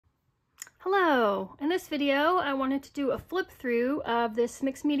Hello! In this video, I wanted to do a flip through of this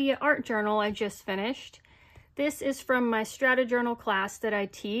mixed media art journal I just finished. This is from my Strata Journal class that I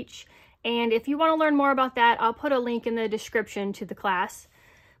teach, and if you want to learn more about that, I'll put a link in the description to the class.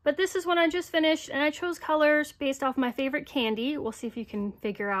 But this is one I just finished, and I chose colors based off my favorite candy. We'll see if you can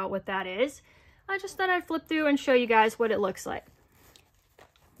figure out what that is. I just thought I'd flip through and show you guys what it looks like.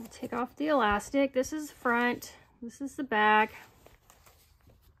 I'll take off the elastic. This is the front, this is the back.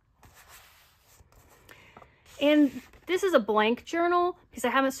 And this is a blank journal because I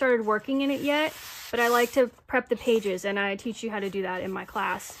haven't started working in it yet, but I like to prep the pages, and I teach you how to do that in my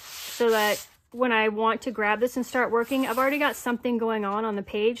class so that when I want to grab this and start working, I've already got something going on the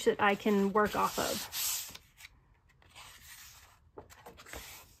page that I can work off of.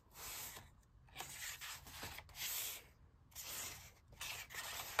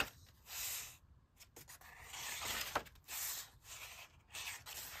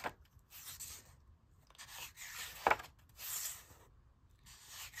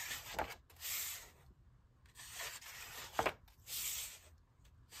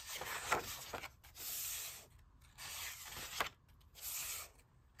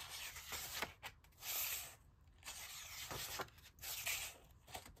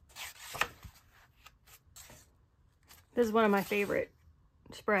 This is one of my favorite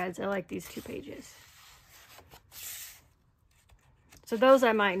spreads. I like these two pages. So those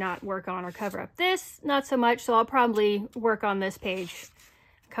I might not work on or cover up. This, not so much, so I'll probably work on this page,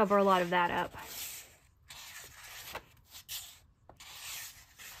 cover a lot of that up.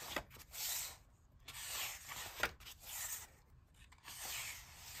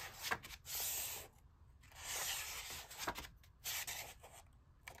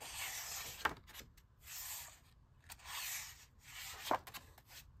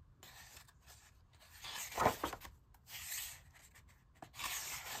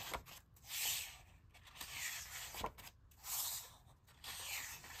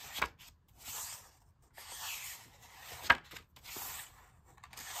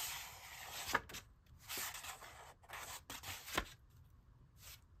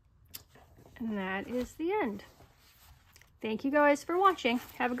 And that is the end. Thank you guys for watching.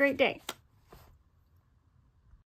 Have a great day.